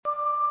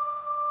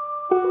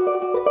Welcome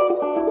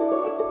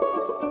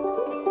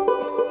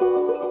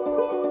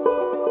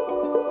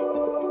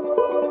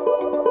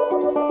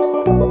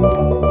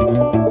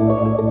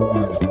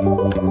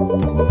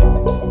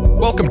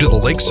to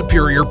the Lake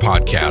Superior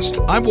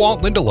Podcast. I'm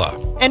Walt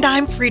Lindola. And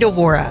I'm Frida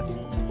Wara.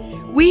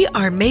 We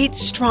are made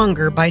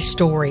stronger by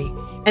story,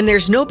 and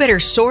there's no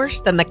better source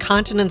than the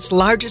continent's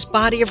largest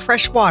body of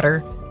fresh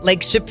water,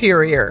 Lake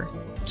Superior.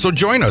 So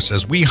join us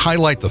as we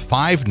highlight the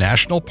 5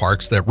 national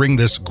parks that ring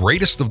this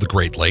greatest of the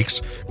Great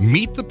Lakes,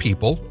 meet the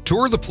people,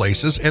 tour the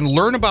places, and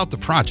learn about the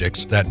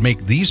projects that make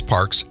these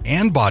parks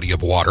and body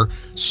of water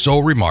so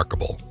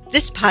remarkable.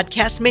 This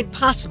podcast made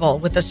possible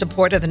with the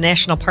support of the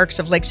National Parks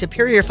of Lake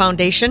Superior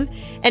Foundation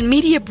and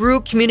Media Brew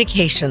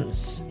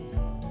Communications.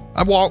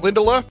 I'm Walt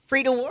Lindola.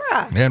 Frida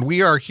Wara. And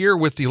we are here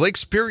with the Lake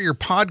Superior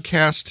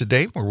Podcast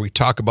today, where we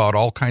talk about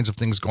all kinds of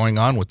things going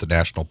on with the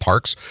national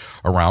parks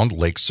around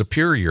Lake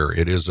Superior.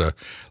 It is a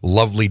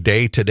lovely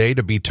day today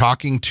to be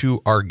talking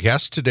to our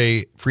guest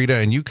today, Frida,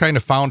 and you kind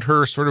of found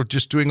her sort of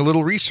just doing a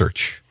little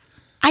research.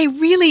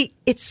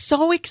 It's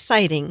so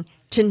exciting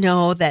to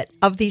know that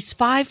of these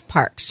 5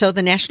 parks, so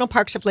the National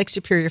Parks of Lake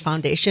Superior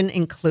Foundation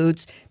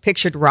includes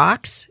Pictured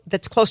Rocks,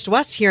 that's close to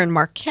us here in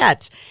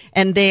Marquette,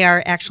 and they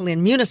are actually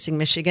in Munising,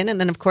 Michigan.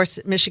 And then, of course,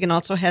 Michigan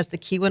also has the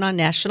Keweenaw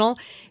National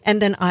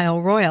and then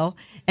Isle Royal.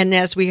 And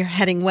as we are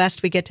heading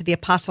west, we get to the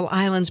Apostle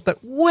Islands, but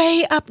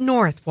way up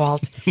north,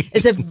 Walt,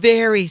 is a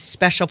very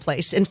special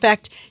place. In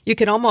fact, you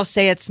could almost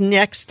say it's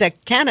next to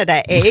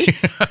Canada, eh?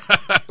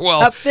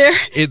 Well, up there.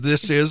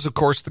 This is, of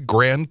course, the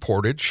Grand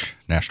Portage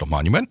National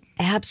Monument.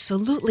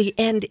 Absolutely.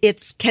 And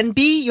it can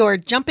be your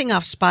jumping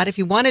off spot if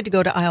you wanted to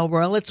go to Isle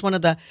Royal. It's one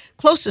of the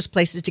closest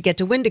places to get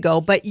to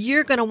Wendigo, but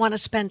you're going to want to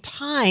spend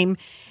time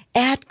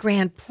at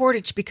Grand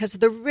Portage because of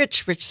the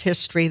rich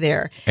history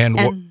there. And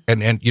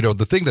you know,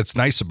 the thing that's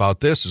nice about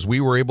this is we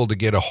were able to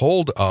get a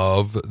hold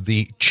of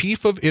the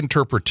Chief of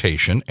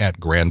Interpretation at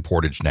Grand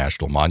Portage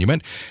National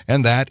Monument,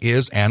 and that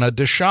is Anna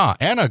DeShaw.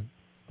 Anna,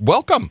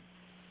 welcome.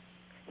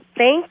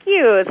 Thank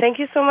you. Thank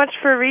you so much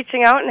for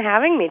reaching out and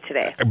having me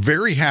today. I'm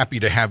very happy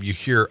to have you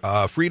here.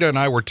 Frida and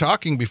I were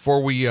talking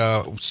before we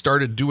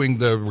started doing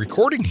the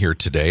recording here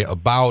today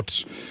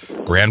about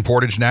Grand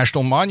Portage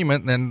National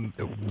Monument and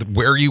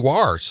where you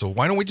are. So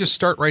why don't we just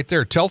start right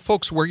there? Tell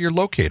folks where you're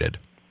located.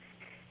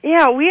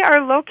 Yeah, we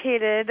are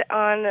located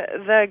on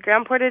the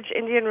Grand Portage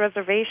Indian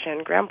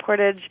Reservation. Grand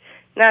Portage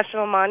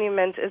National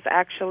Monument is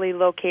actually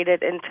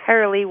located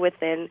entirely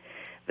within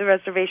the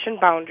reservation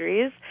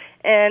boundaries,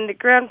 and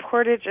Grand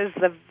Portage is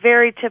the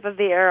very tip of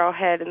the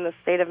arrowhead in the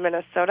state of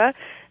Minnesota,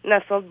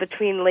 nestled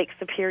between Lake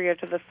Superior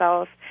to the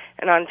south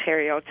and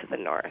Ontario to the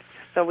north.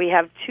 So we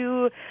have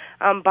 2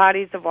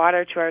 bodies of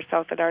water to our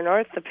south and our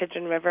north, the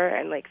Pigeon River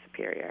and Lake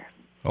Superior.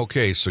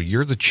 Okay, so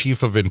you're the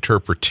Chief of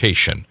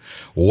Interpretation.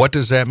 What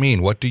does that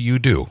mean? What do you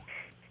do?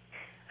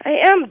 I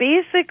am.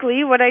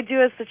 Basically, what I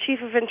do as the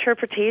Chief of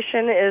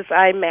Interpretation is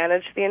I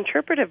manage the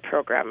interpretive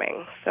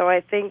programming. So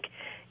I think,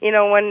 you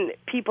know, when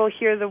people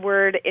hear the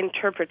word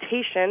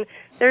interpretation,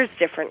 there's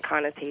different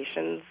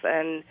connotations,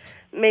 and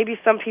maybe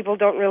some people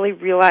don't really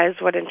realize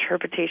what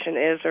interpretation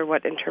is or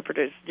what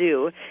interpreters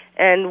do.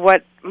 And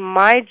what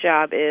my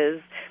job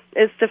is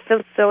to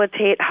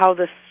facilitate how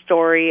the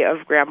story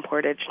of Grand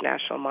Portage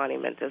National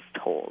Monument is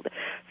told.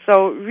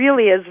 So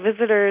really, as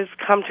visitors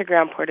come to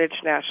Grand Portage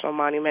National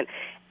Monument,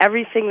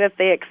 everything that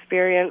they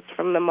experience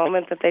from the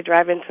moment that they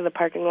drive into the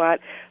parking lot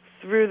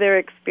through their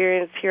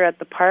experience here at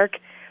the park,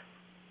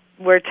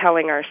 we're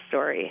telling our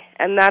story.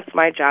 And that's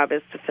my job,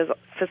 is to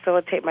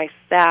facilitate my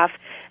staff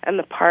and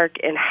the park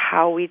in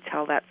how we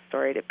tell that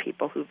story to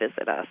people who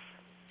visit us.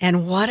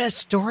 And what a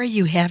story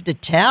you have to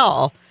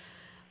tell.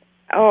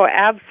 Oh,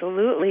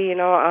 absolutely. You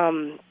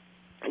know,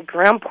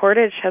 Grand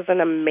Portage has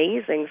an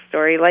amazing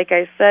story. Like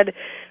I said,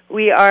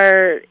 we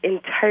are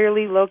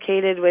entirely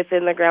located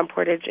within the Grand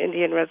Portage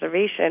Indian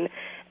Reservation,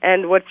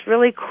 and what's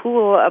really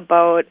cool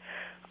about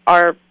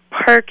our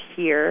park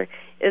here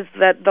is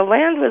that the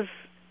land was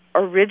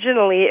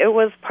originally, it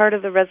was part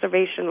of the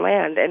reservation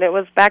land, and it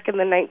was back in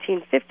the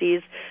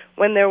 1950s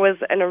when there was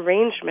an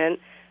arrangement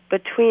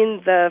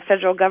between the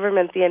federal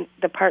government, the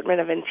Department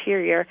of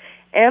Interior,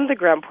 and the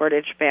Grand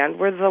Portage Band,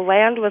 where the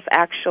land was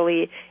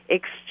actually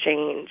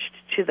exchanged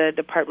to the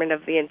Department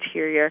of the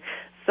Interior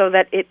so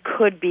that it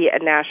could be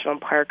a national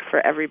park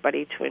for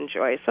everybody to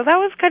enjoy. So that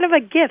was kind of a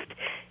gift,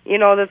 you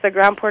know, that the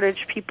Grand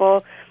Portage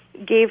people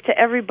gave to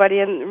everybody.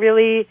 And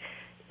really,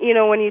 you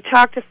know, when you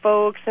talk to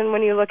folks and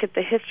when you look at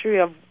the history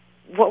of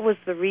what was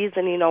the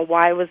reason, you know,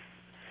 why was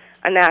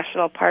a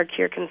national park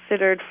here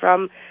considered,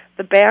 from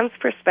the band's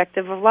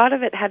perspective, a lot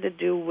of it had to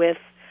do with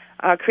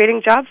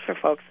creating jobs for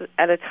folks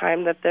at a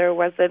time that there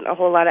wasn't a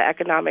whole lot of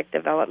economic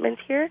development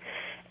here.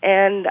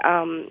 And,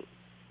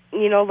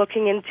 you know,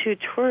 looking into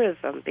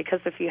tourism, because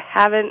if you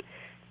haven't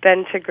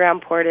been to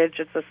Grand Portage,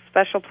 it's a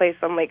special place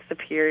on Lake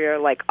Superior,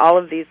 like all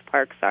of these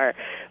parks are.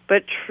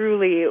 But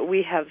truly,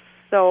 we have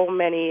so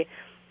many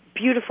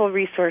beautiful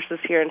resources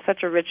here and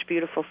such a rich,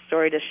 beautiful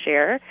story to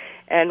share,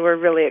 and we're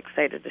really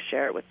excited to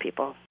share it with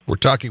people. We're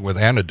talking with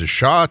Anna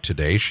DeShaw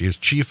today. She is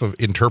Chief of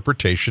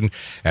Interpretation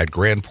at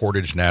Grand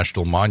Portage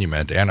National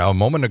Monument. And a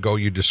moment ago,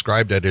 you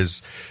described it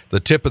as the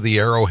tip of the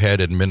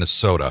arrowhead in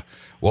Minnesota.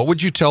 What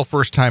would you tell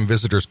first-time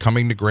visitors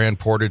coming to Grand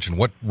Portage, and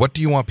what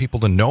do you want people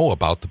to know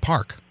about the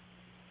park?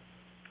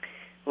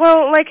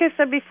 Well, like I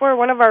said before,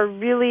 one of our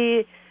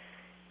really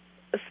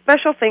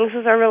special things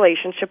is our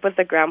relationship with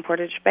the Grand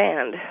Portage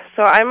Band.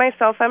 So I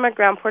myself am a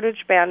Grand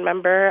Portage Band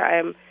member.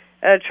 I'm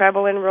a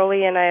tribal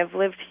enrollee, and I have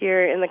lived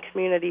here in the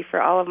community for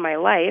all of my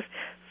life.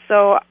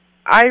 So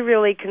I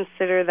really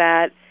consider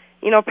that,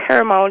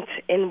 paramount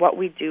in what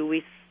we do.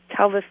 We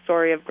tell the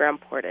story of Grand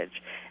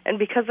Portage. And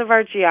because of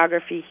our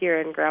geography here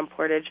in Grand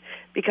Portage,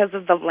 because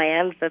of the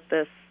land that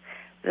this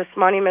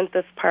monument,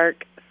 this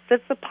park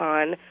sits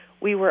upon,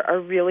 we were a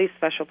really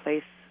special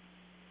place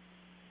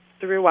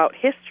throughout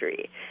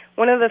history.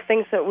 One of the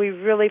things that we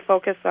really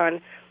focus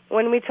on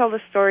when we tell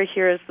the story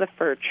here is the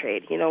fur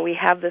trade. We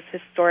have this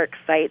historic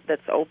site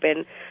that's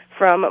open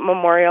from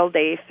Memorial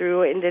Day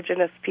through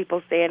Indigenous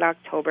Peoples Day in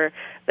October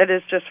that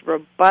is just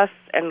robust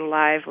and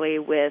lively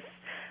with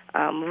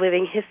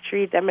living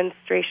history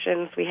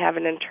demonstrations. We have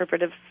an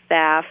interpretive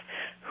staff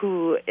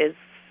who is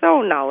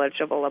so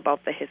knowledgeable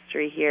about the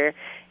history here,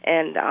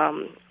 and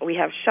we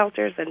have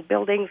shelters and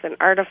buildings and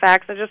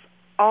artifacts and just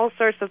all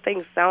sorts of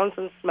things, sounds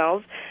and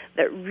smells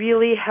that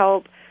really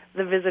help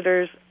the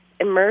visitors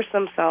immerse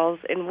themselves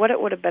in what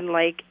it would have been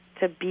like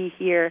to be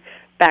here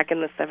back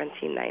in the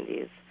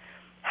 1790s.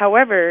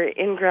 However,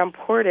 in Grand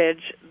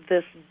Portage,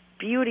 this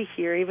beauty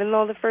here, even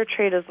though the fur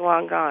trade is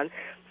long gone,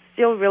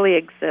 still really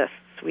exists.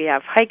 We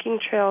have hiking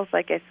trails.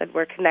 Like I said,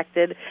 we're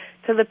connected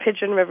to the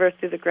Pigeon River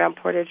through the Grand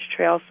Portage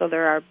Trail, so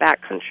there are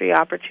backcountry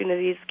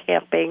opportunities,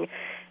 camping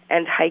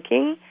and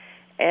hiking.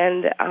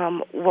 And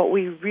what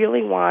we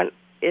really want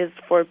is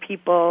for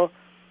people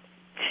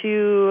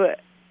to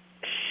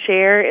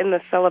share in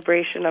the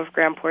celebration of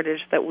Grand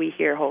Portage that we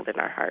here hold in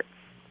our hearts.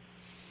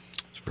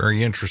 It's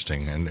very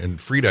interesting. And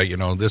Frida,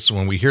 this,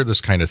 when we hear this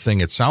kind of thing,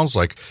 it sounds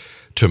like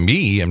to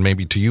me, and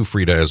maybe to you,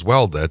 Frida, as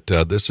well, that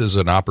this is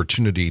an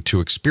opportunity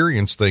to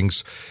experience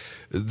things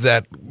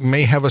that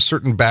may have a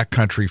certain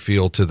backcountry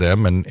feel to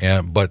them,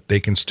 but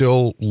they can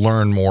still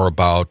learn more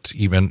about,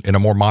 even in a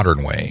more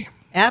modern way.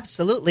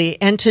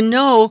 Absolutely. And to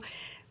know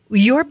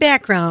your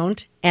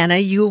background, Anna,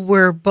 you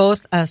were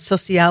both a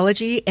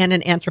sociology and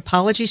an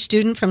anthropology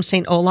student from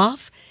St.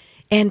 Olaf,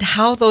 and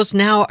how those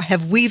now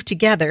have weaved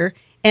together,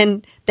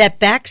 and that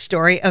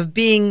backstory of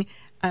being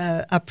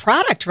a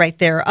product right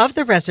there of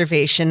the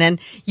reservation. And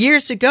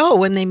years ago,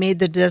 when they made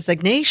the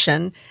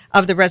designation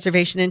of the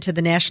reservation into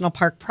the national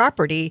park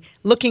property,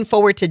 looking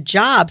forward to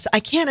jobs, I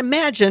can't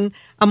imagine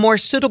a more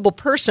suitable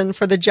person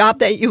for the job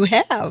that you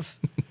have.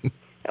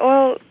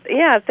 Well,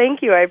 yeah,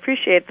 thank you. I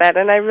appreciate that.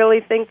 And I really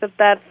think that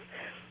that's,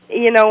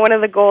 one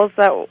of the goals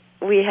that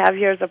we have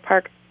here as a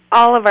park.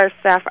 All of our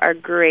staff are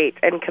great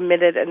and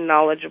committed and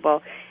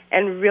knowledgeable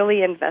and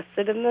really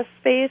invested in this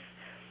space.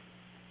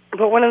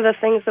 But one of the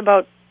things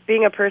about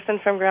being a person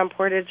from Grand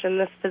Portage in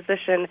this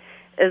position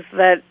is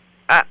that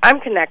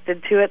I'm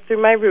connected to it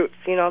through my roots,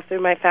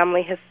 through my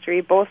family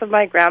history. Both of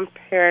my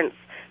grandparents,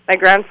 my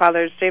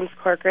grandfathers, James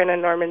Corcoran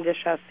and Norman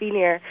DeShaw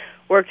Sr.,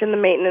 worked in the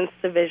maintenance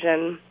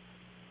division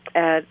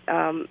at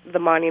the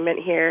monument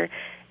here.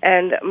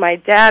 And my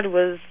dad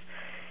was,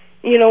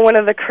 one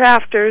of the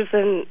crafters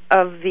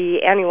of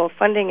the annual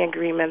funding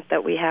agreement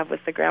that we have with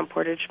the Grand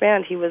Portage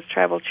Band. He was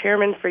tribal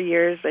chairman for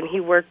years, and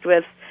he worked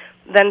with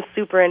then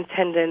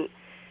Superintendent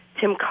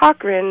Tim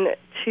Cochran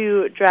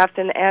to draft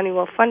an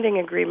annual funding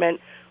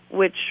agreement,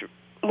 which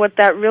what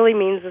that really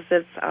means is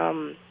it's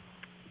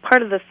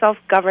part of the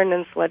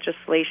self-governance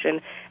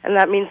legislation, and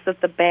that means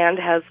that the band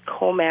has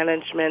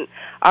co-management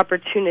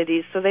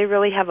opportunities, so they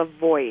really have a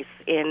voice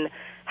in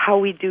how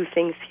we do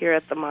things here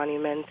at the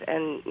monument.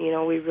 And,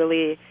 we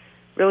really,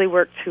 really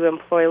work to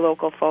employ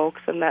local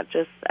folks, and that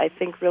just, I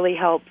think, really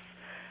helps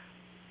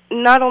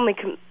not only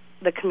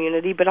the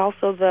community, but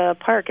also the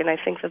park, and I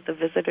think that the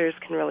visitors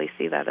can really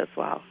see that as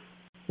well.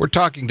 We're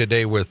talking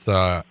today with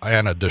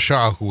Anna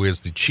DeShaw, who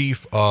is the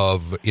Chief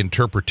of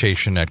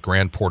Interpretation at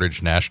Grand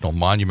Portage National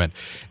Monument.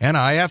 Anna,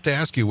 I have to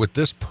ask you, with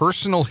this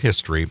personal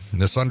history,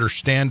 this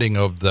understanding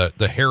of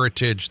the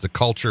heritage, the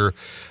culture,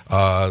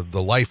 the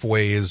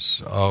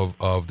lifeways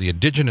of the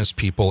indigenous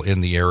people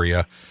in the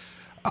area,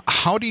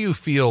 how do you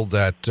feel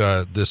that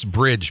this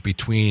bridge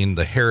between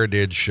the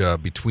heritage,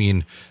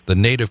 between the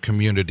Native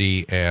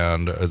community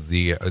and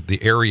the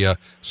area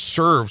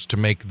serves to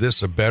make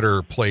this a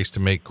better place, to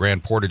make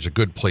Grand Portage a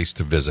good place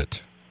to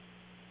visit?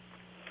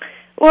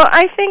 Well,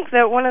 I think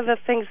that one of the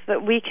things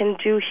that we can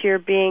do here,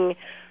 being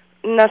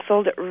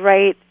nestled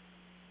right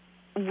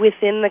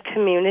within the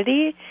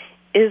community,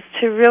 is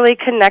to really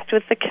connect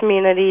with the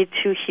community,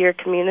 to hear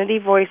community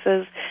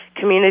voices,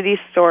 community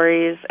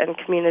stories, and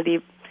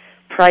community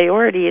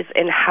priorities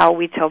in how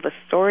we tell the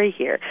story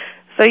here.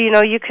 So,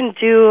 you can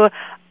do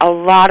a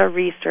lot of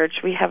research.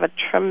 We have a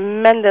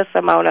tremendous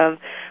amount of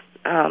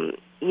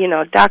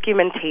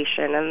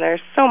documentation, and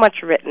there's so much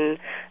written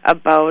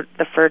about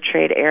the fur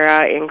trade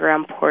era in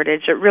Grand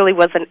Portage. It really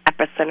was an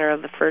epicenter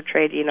of the fur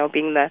trade,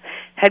 being the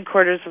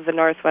headquarters of the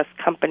Northwest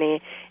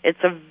Company. It's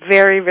a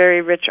very,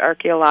 very rich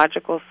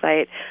archaeological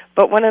site.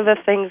 But one of the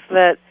things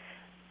that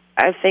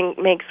I think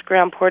makes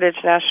Grand Portage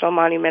National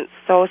Monument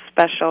so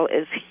special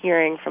is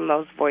hearing from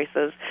those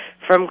voices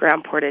from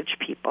Grand Portage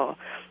people.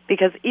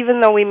 Because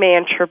even though we may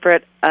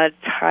interpret a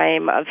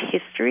time of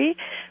history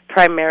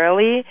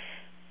primarily,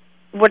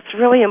 what's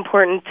really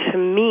important to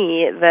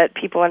me that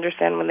people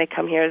understand when they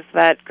come here is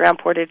that Grand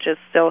Portage is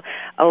still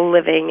a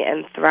living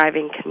and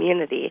thriving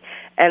community,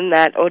 and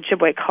that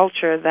Ojibwe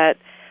culture that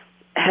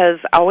has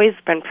always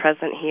been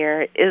present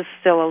here is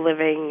still a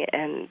living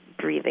and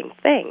breathing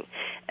thing.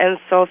 And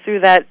so through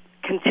that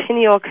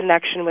continual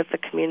connection with the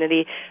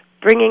community,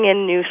 bringing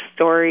in new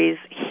stories,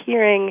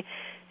 hearing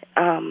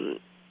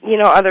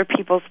other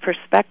people's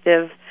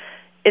perspective,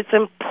 it's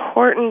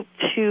important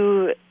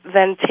to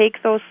then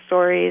take those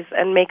stories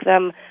and make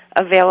them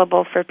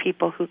available for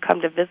people who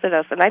come to visit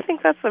us. And I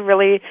think that's a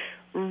really,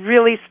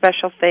 really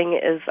special thing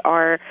is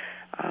our,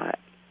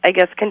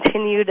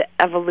 continued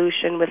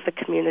evolution with the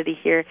community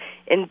here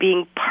in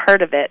being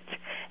part of it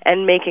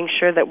and making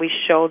sure that we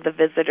show the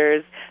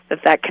visitors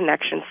that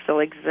connection still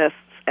exists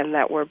and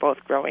that we're both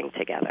growing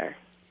together.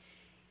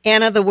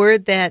 Anna, the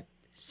word that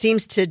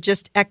seems to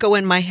just echo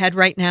in my head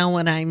right now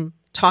when I'm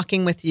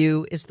talking with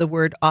you is the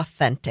word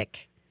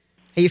authentic.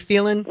 Are you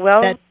feeling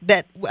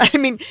that? I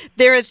mean,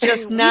 there is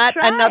just not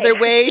another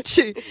way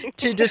to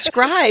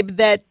describe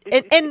that.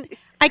 And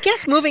I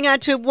guess moving on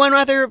to one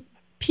other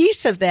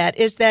piece of that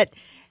is that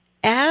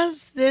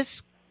as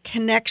this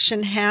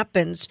connection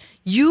happens,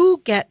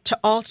 you get to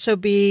also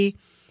be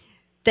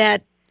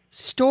that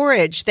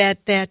storage,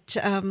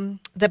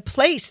 the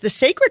place, the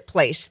sacred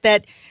place,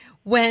 that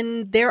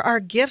when there are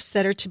gifts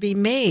that are to be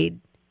made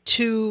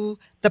to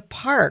the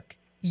park,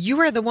 you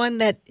are the one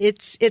that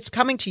it's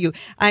coming to you.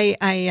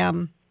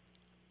 I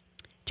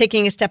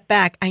taking a step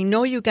back, I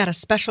know you got a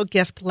special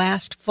gift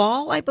last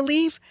fall, I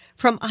believe,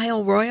 from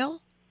Isle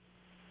Royale.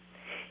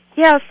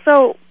 Yeah,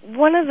 so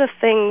one of the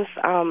things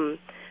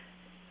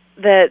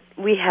that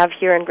we have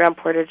here in Grand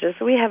Portage is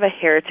we have a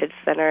heritage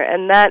center,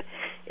 and that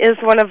is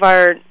one of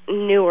our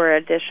newer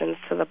additions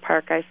to the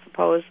park, I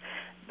suppose.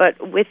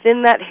 But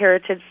within that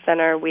heritage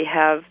center, we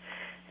have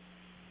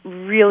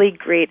really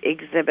great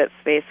exhibit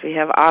space. We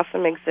have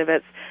awesome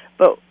exhibits,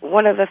 but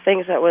one of the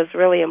things that was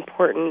really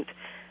important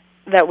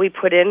that we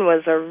put in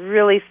was a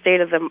really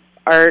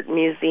state-of-the-art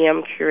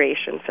museum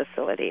curation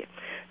facility.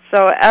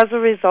 So as a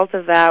result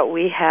of that,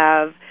 we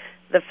have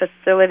the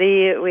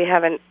facility, we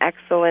have an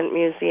excellent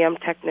museum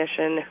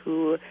technician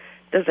who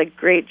does a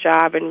great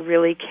job and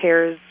really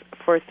cares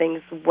for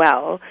things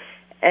well.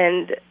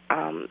 And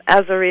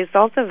as a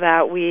result of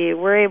that, we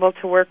were able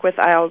to work with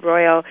Isle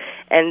Royale,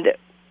 and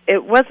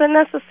it wasn't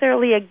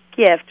necessarily a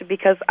gift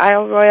because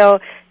Isle Royale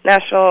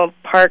National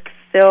Park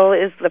still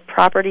is the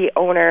property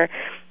owner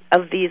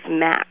of these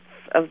mats,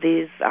 of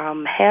these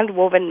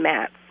hand-woven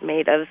mats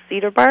made of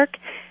cedar bark,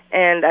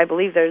 and I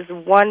believe there's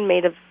one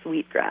made of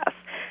sweetgrass.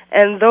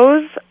 And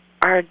those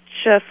are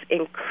just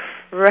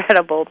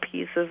incredible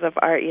pieces of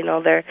art.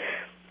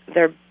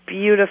 They're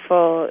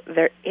beautiful,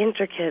 they're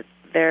intricate,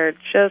 they're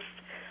just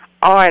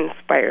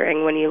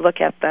awe-inspiring when you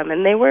look at them.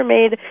 And they were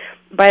made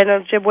by an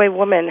Ojibwe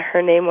woman.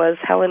 Her name was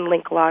Helen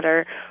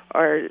Linklater,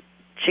 or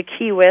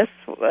Chikiwis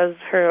was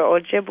her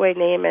Ojibwe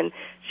name, and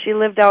she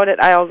lived out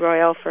at Isle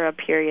Royale for a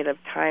period of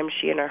time,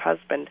 she and her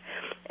husband.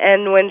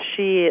 And when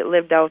she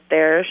lived out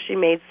there, she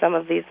made some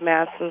of these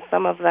mats, and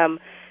some of them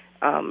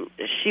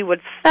she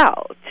would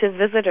sell to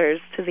visitors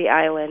to the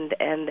island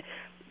and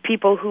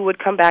people who would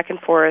come back and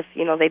forth.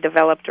 They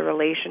developed a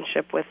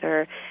relationship with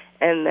her,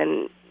 and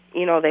then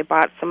they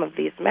bought some of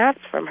these mats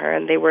from her,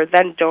 and they were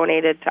then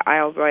donated to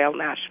Isle Royale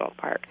National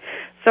Park.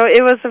 So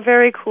it was a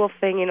very cool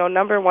thing.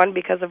 Number one,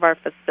 because of our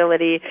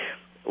facility,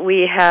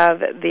 we have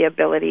the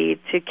ability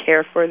to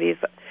care for these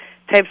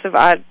types of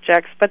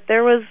objects, but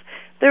there was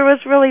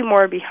really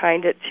more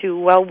behind it too.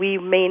 While we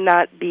may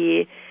not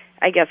be,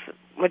 I guess,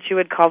 what you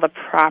would call the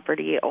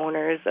property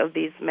owners of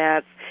these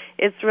mats,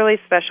 it's really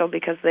special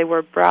because they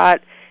were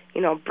brought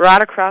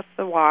across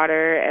the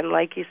water, and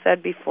like you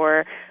said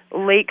before,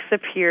 Lake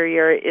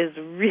Superior is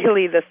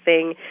really the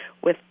thing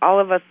with all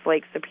of us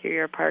Lake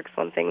Superior parks.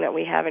 One thing that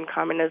we have in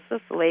common is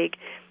this lake.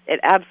 It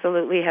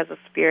absolutely has a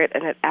spirit,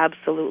 and it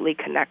absolutely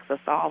connects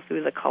us all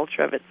through the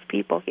culture of its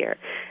people here.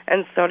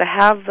 And so to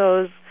have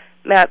those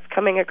mats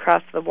coming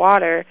across the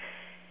water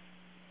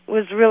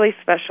was really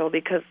special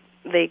because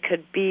they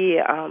could be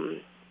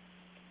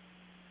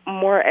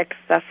more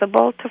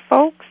accessible to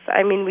folks.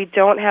 I mean, we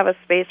don't have a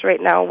space right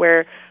now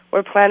where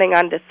we're planning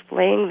on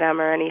displaying them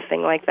or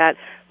anything like that,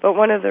 but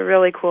one of the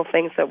really cool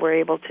things that we're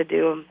able to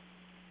do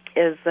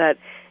is that,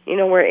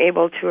 we're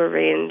able to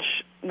arrange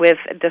with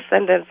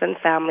descendants and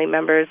family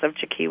members of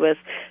Chikiwis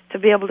to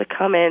be able to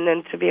come in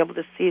and to be able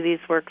to see these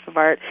works of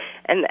art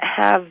and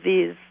have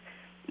these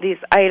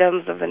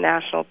items of the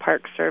National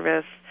Park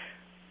Service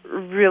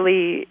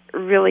really,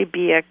 really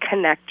be a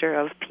connector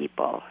of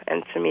people.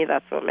 And to me,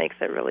 that's what makes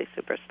it really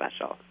super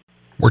special.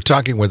 We're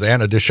talking with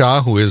Anna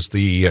Dishaw, who is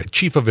the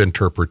Chief of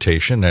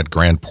Interpretation at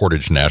Grand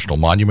Portage National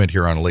Monument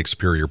here on Lake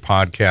Superior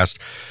Podcast.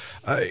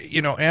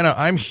 Anna,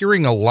 I'm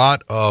hearing a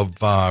lot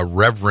of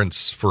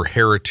reverence for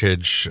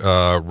heritage,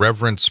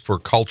 reverence for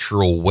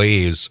cultural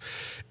ways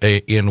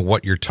in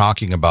what you're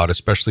talking about,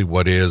 especially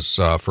what is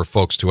for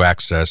folks to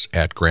access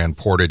at Grand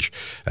Portage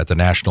at the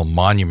National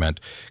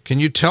Monument. Can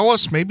you tell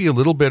us maybe a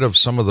little bit of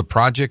some of the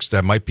projects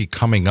that might be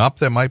coming up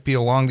that might be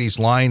along these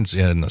lines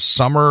in the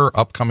summer,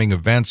 upcoming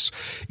events,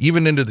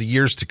 even into the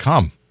years to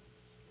come?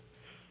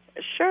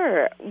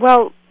 Sure.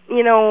 Well,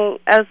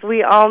 as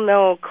we all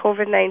know,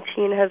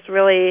 COVID-19 has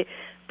really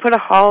put a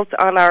halt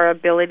on our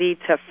ability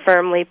to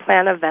firmly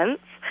plan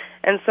events.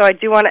 And so I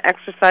do want to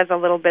exercise a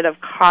little bit of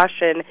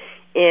caution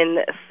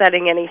in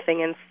setting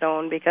anything in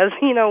stone because,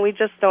 we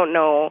just don't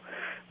know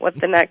what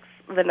the next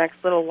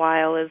little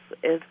while is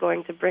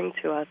going to bring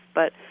to us.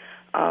 But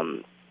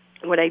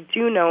what I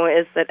do know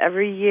is that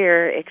every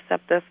year,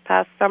 except this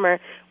past summer,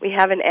 we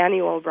have an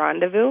annual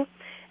rendezvous,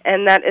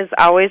 and that is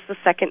always the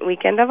second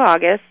weekend of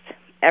August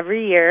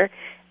every year.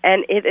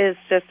 And it is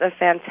just a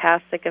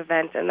fantastic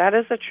event, and that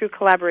is a true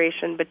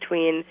collaboration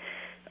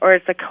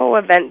it's a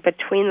co-event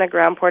between the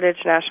Grand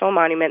Portage National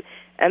Monument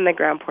and the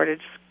Grand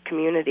Portage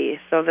community.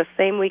 So the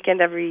same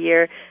weekend every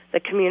year, the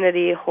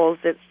community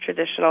holds its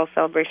traditional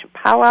celebration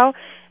powwow,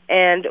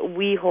 and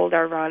we hold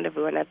our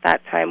rendezvous. And at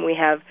that time, we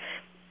have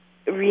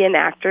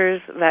reenactors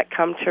that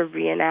come to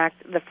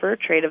reenact the fur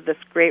trade of this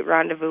great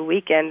rendezvous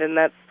weekend, and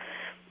that's,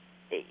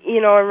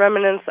 a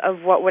remnants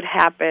of what would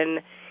happen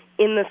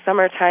in the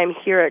summertime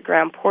here at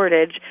Grand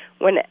Portage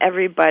when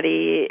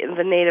everybody,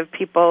 the native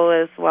people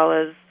as well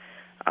as,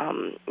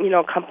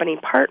 company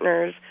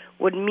partners,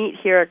 would meet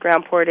here at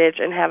Grand Portage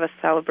and have a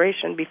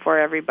celebration before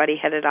everybody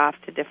headed off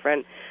to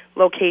different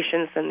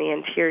locations in the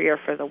interior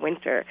for the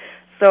winter.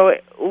 So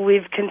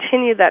we've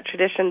continued that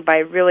tradition by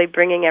really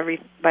bringing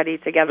everybody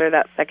together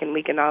that second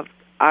weekend of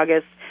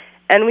August,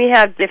 and we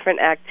have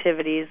different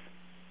activities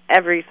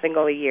every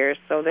single year.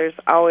 So there's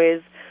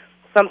always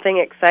something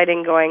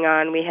exciting going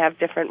on. We have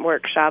different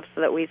workshops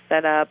that we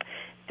set up,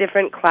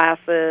 different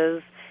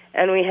classes,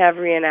 and we have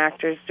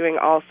reenactors doing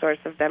all sorts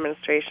of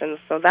demonstrations.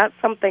 So that's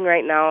something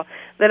right now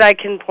that I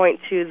can point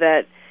to,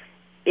 that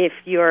if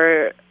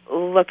you're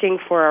looking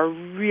for a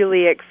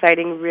really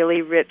exciting,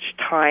 really rich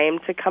time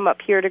to come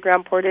up here to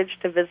Grand Portage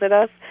to visit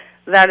us,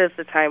 that is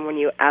the time when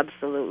you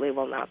absolutely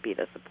will not be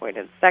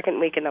disappointed.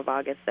 Second weekend of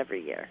August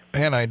every year.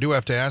 And I do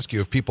have to ask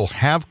you, if people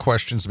have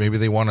questions, maybe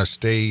they want to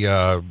stay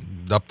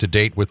up to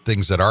date with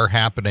things that are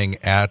happening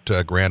at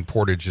Grand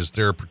Portage, is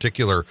there a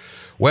particular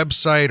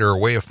website or a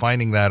way of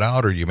finding that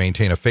out, or you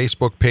maintain a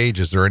Facebook page?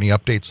 Is there any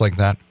updates like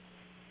that?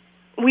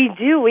 We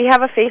do. We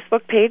have a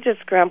Facebook page. It's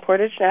Grand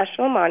Portage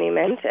National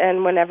Monument,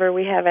 and whenever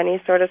we have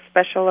any sort of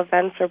special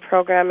events or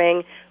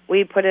programming,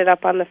 we put it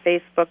up on the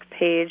Facebook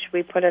page.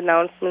 We put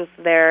announcements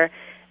there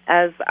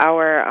as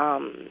our,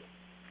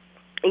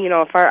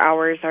 if our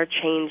hours are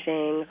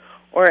changing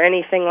or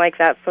anything like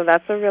that. So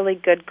that's a really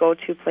good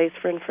go-to place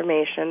for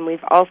information.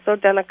 We've also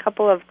done a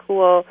couple of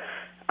cool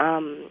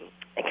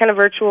kind of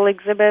virtual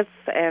exhibits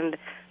and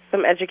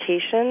some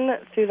education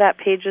through that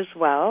page as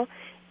well.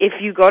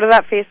 If you go to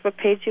that Facebook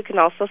page, you can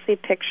also see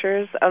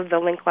pictures of the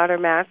Linklater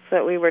mats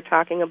that we were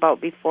talking about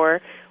before.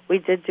 We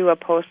did do a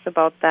post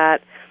about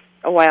that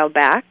a while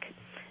back.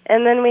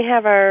 And then we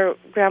have our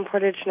Grand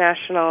Portage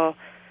National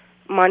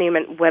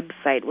Monument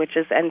website, which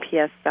is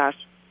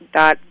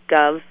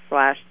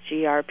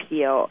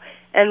nps.gov/GRPO.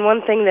 And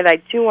one thing that I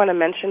do want to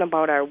mention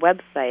about our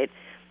website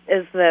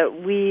is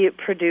that we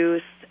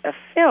produced a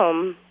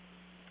film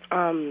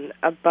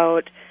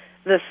about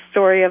the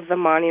story of the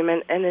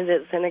monument, and it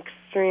is an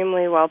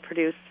extremely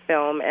well-produced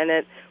film.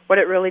 And what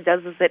it really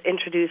does is it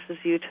introduces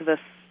you to the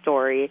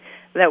story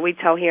that we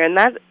tell here. And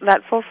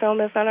that full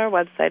film is on our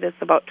website. It's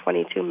about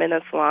 22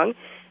 minutes long.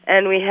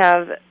 And we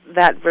have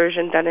that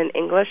version done in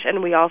English,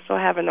 and we also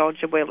have an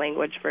Ojibwe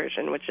language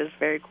version, which is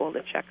very cool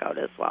to check out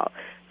as well.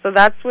 So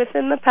that's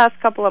within the past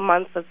couple of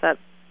months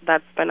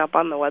that's been up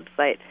on the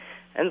website.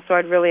 And so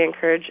I'd really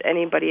encourage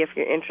anybody, if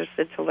you're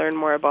interested to learn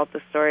more about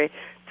the story,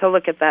 to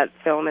look at that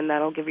film, and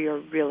that'll give you a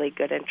really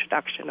good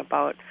introduction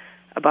about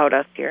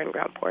us here in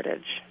Grand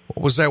Portage.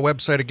 What was that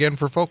website again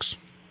for folks?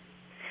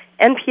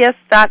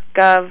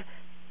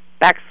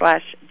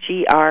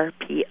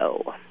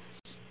 nps.gov/GRPO.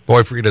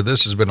 Boy, Frida,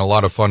 this has been a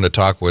lot of fun to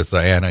talk with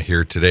Anna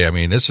here today. I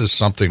mean, this is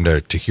something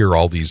to hear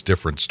all these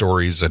different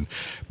stories and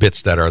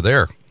bits that are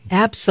there.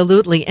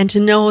 Absolutely. And to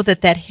know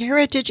that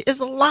heritage is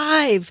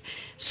alive.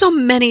 So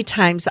many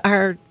times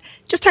our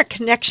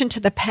connection to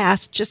the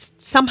past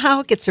just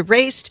somehow gets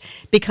erased,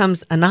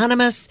 becomes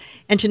anonymous.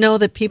 And to know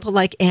that people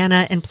like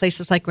Anna and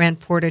places like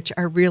Grand Portage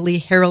are really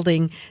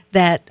heralding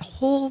that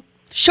whole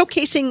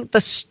showcasing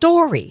the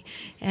story.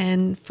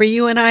 And for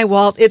you and I,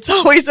 Walt, it's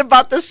always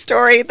about the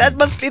story. That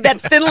must be that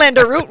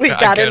Finlander root we've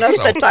got in us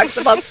that talks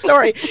about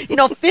story. You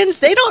know, Finns,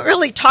 they don't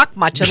really talk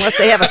much unless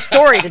they have a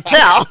story to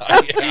tell.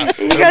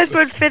 You guys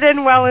would fit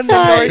in well in the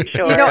North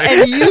Shore. You know,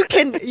 and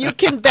you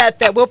can bet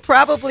that we'll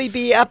probably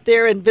be up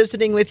there and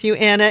visiting with you,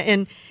 Anna.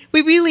 And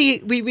we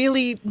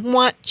really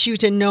want you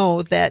to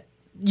know that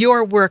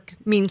your work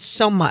means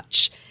so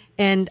much.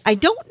 And I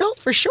don't know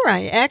for sure.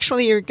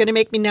 You're going to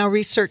make me now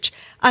research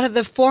out of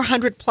the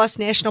 400 plus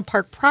national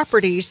park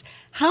properties,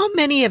 how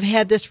many have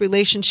had this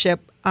relationship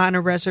on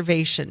a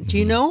reservation? Do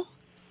you know?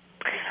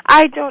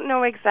 I don't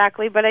know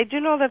exactly, but I do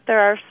know that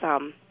there are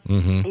some.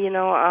 Mm-hmm. You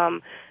know,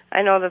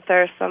 I know that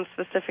there are some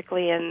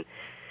specifically in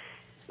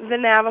the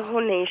Navajo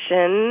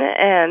Nation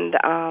and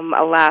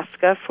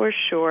Alaska for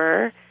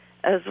sure,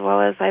 as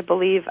well as I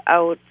believe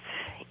out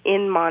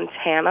in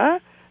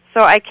Montana.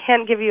 So I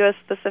can't give you a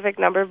specific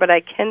number, but I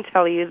can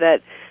tell you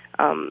that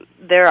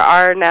there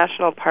are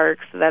national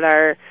parks that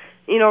are,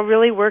 you know,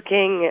 really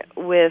working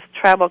with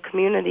tribal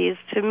communities.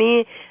 To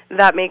me,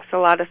 that makes a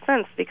lot of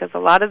sense because a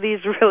lot of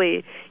these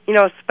really, you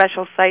know,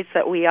 special sites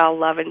that we all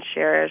love and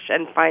cherish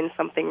and find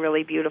something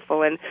really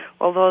beautiful. And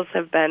well, those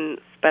have been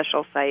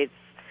special sites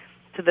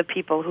to the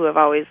people who have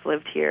always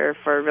lived here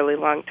for a really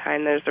long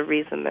time. There's a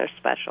reason they're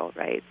special,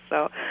 right?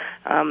 So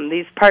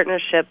these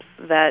partnerships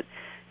that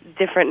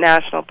different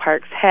national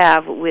parks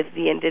have with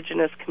the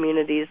indigenous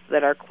communities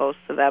that are close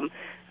to them,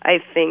 I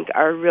think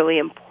are really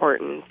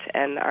important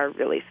and are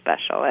really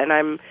special. And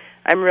I'm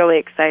really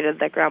excited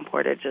that Grand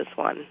Portage is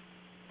one.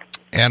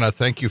 Anna,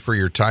 thank you for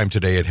your time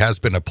today. It has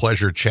been a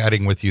pleasure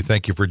chatting with you.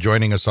 Thank you for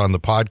joining us on the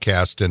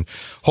podcast. And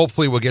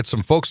hopefully we'll get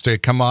some folks to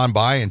come on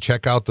by and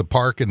check out the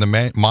park and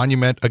the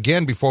monument.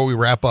 Again, before we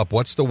wrap up,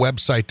 what's the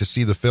website to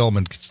see the film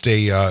and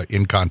stay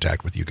in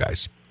contact with you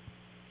guys?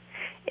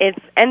 It's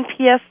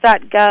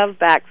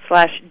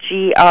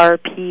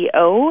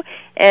nps.gov/GRPO,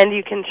 and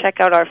you can check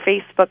out our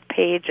Facebook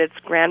page. It's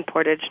Grand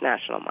Portage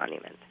National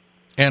Monument.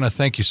 Anna,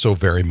 thank you so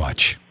very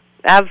much.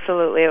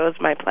 Absolutely. It was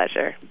my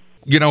pleasure.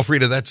 You know,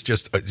 Frida, that's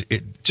just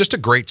a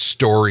great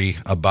story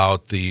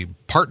about the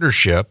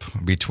partnership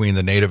between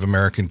the Native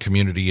American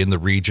community in the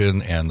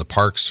region and the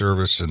Park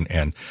Service,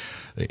 and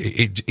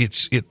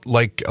it's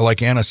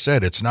like Anna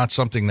said, it's not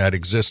something that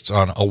exists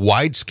on a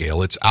wide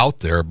scale. It's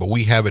out there, but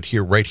we have it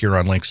right here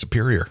on Lake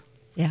Superior.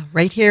 Yeah,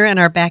 right here in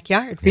our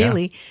backyard,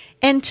 really.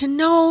 Yeah. And to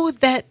know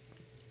that,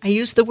 I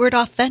use the word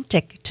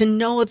authentic, to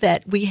know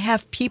that we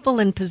have people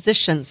in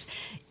positions.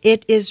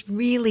 It is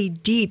really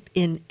deep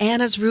in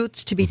Anna's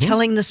roots to be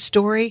telling the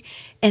story.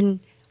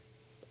 And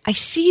I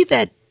see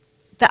that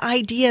the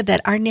idea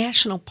that our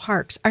national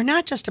parks are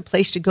not just a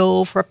place to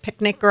go for a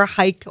picnic or a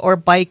hike or a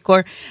bike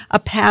or a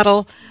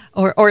paddle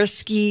or a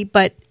ski,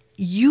 but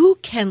you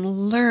can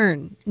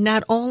learn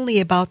not only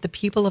about the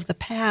people of the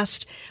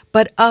past,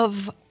 but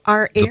of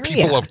our area. The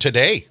people of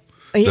today.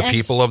 Yes. The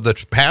people of the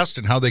past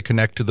and how they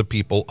connect to the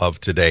people of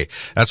today.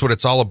 That's what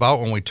it's all about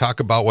when we talk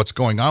about what's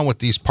going on with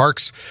these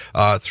parks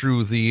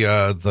through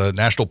the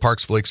National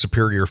Parks of Lake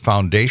Superior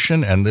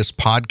Foundation and this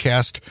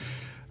podcast.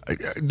 I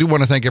do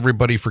want to thank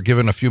everybody for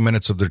giving a few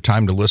minutes of their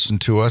time to listen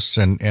to us,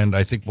 and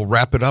I think we'll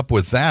wrap it up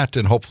with that,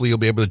 and hopefully you'll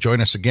be able to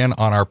join us again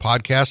on our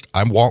podcast.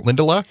 I'm Walt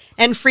Lindola.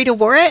 And Frida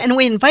Wara, and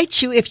we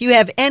invite you, if you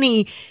have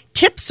any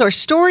tips or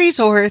stories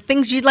or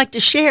things you'd like to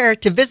share,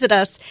 to visit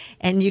us,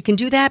 and you can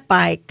do that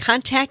by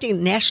contacting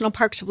the National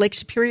Parks of Lake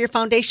Superior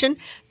Foundation.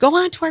 Go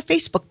on to our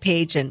Facebook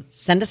page and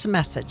send us a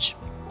message.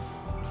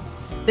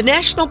 The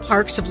National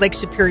Parks of Lake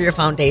Superior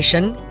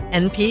Foundation,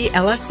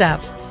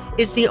 NPLSF,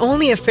 is the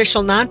only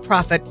official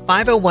nonprofit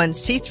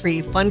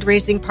 501c3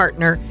 fundraising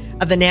partner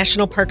of the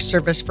National Park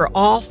Service for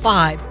all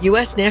 5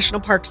 U.S.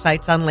 national park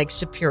sites on Lake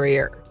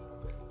Superior.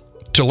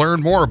 To learn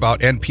more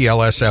about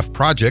NPLSF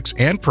projects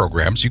and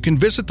programs, you can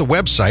visit the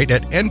website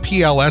at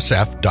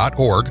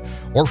nplsf.org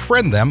or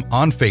friend them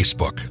on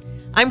Facebook.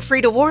 I'm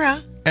Frida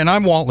Wara. And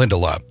I'm Walt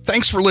Lindola.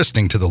 Thanks for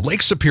listening to the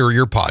Lake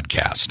Superior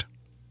Podcast.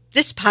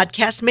 This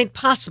podcast made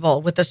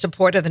possible with the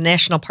support of the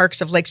National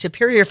Parks of Lake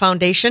Superior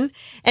Foundation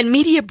and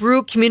Media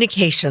Brew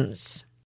Communications.